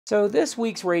So this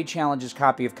week's raid challenge is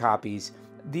copy of copies.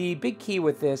 The big key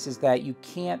with this is that you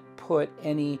can't put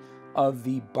any of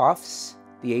the buffs,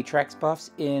 the atraks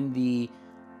buffs, in the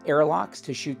airlocks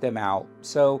to shoot them out.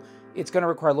 So it's going to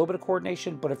require a little bit of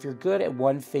coordination, but if you're good at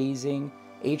one phasing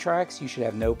atraks, you should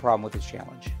have no problem with this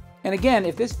challenge. And again,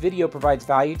 if this video provides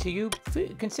value to you,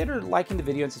 consider liking the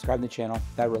video and subscribing to the channel.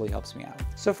 That really helps me out.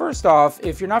 So first off,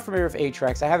 if you're not familiar with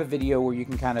atraks, I have a video where you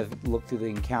can kind of look through the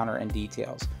encounter and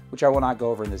details, which I will not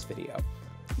go over in this video.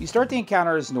 You start the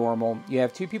encounter as normal. You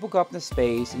have 2 people go up into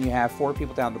space, and you have 4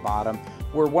 people down at the bottom,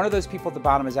 where one of those people at the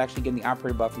bottom is actually getting the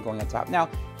operator buff and going on top. Now,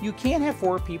 you can have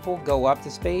 4 people go up to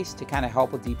space to kind of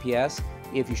help with DPS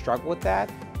if you struggle with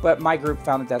that, but my group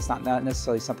found that that's not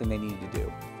necessarily something they needed to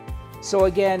do. So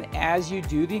again, as you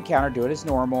do the encounter, do it as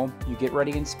normal. You get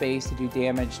ready in space to do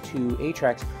damage to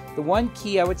atraks. The one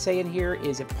key I would say in here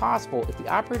is, if possible, if the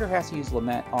operator has to use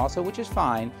lament also, which is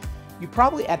fine, you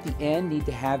probably at the end need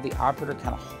to have the operator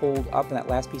kind of hold up in that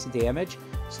last piece of damage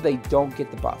so they don't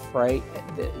get the buff, right?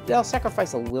 They'll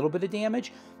sacrifice a little bit of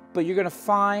damage, but you're going to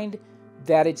find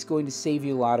that it's going to save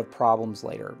you a lot of problems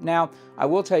later. Now, I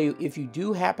will tell you, if you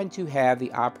do happen to have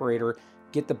the operator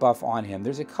get the buff on him,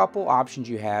 there's a couple options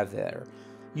you have there.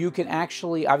 You can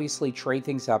actually obviously trade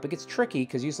things up. It gets tricky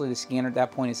because usually the scanner at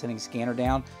that point is sending a scanner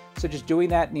down, so just doing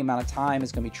that in the amount of time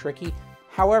is going to be tricky.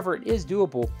 However, it is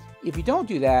doable. If you don't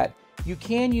do that, you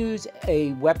can use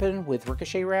a weapon with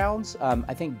ricochet rounds.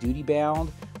 I think Duty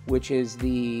Bound, which is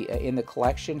in the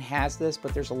collection, has this,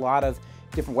 but there's a lot of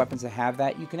different weapons that have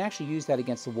that. You can actually use that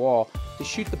against the wall to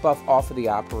shoot the buff off of the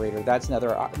operator. That's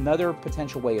another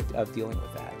potential way of dealing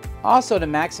with that. Also, to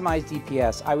maximize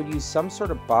DPS, I would use some sort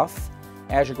of buff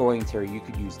as you're going through. You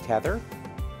could use Tether,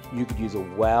 you could use a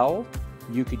Well,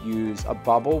 you could use a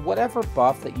Bubble, whatever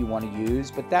buff that you want to use,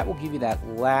 but that will give you that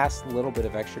last little bit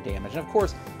of extra damage. And of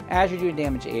course, as you're doing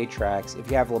damage to atraks,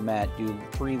 if you have Lament, do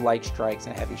 3 light strikes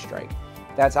and a heavy strike.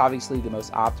 That's obviously the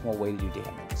most optimal way to do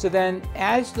damage. So then,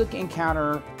 as the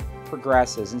encounter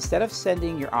progresses, instead of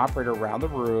sending your operator around the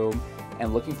room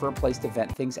and looking for a place to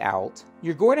vent things out,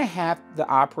 you're going to have the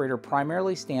operator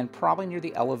primarily stand probably near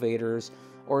the elevators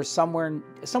or somewhere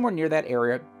near that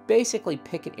area. Basically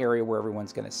pick an area where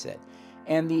everyone's going to sit.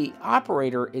 And the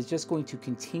operator is just going to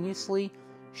continuously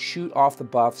shoot off the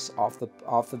buffs off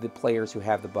of the players who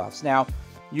have the buffs. Now,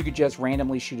 you could just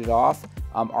randomly shoot it off.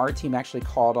 Our team actually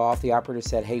called off. The operator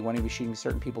said, hey, when are we shooting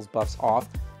certain people's buffs off?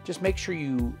 Just make sure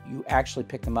you actually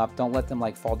pick them up. Don't let them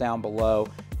like fall down below.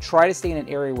 Try to stay in an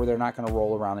area where they're not going to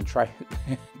roll around,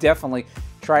 and definitely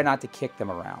try not to kick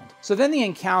them around. So then the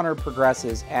encounter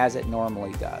progresses as it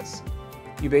normally does.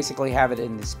 You basically have it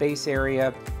in the space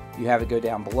area. You have it go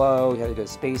down below. You have it go to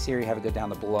space area. You have it go down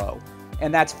to below.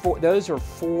 And those are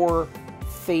 4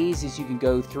 phases you can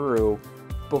go through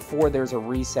before there's a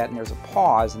reset and there's a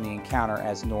pause in the encounter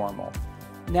as normal.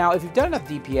 Now, if you've done enough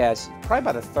DPS, probably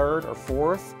by the 3rd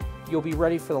or 4th, you'll be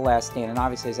ready for the last stand. And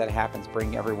obviously, as that happens,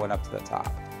 bring everyone up to the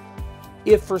top.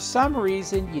 If for some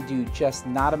reason you do just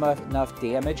not enough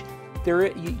damage,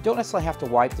 you don't necessarily have to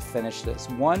wipe to finish this.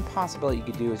 One possibility you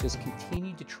could do is just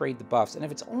continue to trade the buffs. And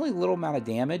if it's only a little amount of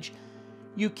damage,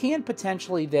 you can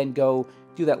potentially then go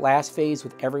do that last phase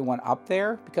with everyone up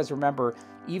there, because remember,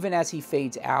 even as he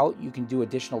fades out, you can do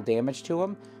additional damage to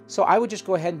him. So I would just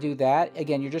go ahead and do that.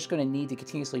 Again, you're just going to need to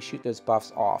continuously shoot those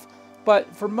buffs off.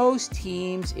 But for most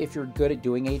teams, if you're good at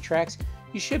doing atraks,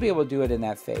 you should be able to do it in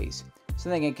that phase. So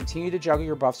then again, continue to juggle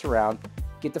your buffs around,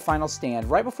 get the final stand.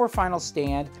 Right before final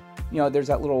stand, there's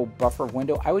that little buffer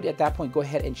window. I would, at that point, go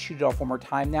ahead and shoot it off one more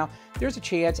time. Now, there's a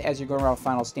chance as you're going around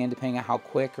final stand, depending on how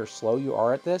quick or slow you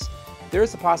are at this,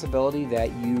 there's a possibility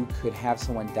that you could have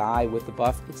someone die with the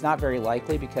buff. It's not very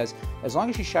likely, because as long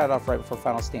as you shot it off right before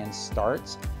final stand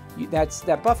starts,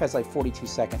 that buff has like 42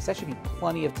 seconds. That should be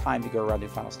plenty of time to go around to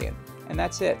final stand. And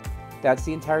that's it. That's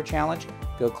the entire challenge.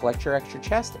 Go collect your extra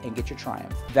chest and get your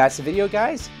triumph. That's the video,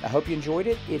 guys. I hope you enjoyed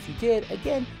it. If you did,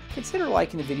 again, consider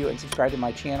liking the video and subscribe to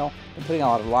my channel. I'm putting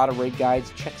out a lot of raid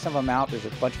guides. Check some of them out. There's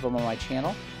a bunch of them on my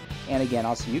channel. And again,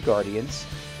 I'll see you Guardians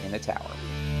in the tower.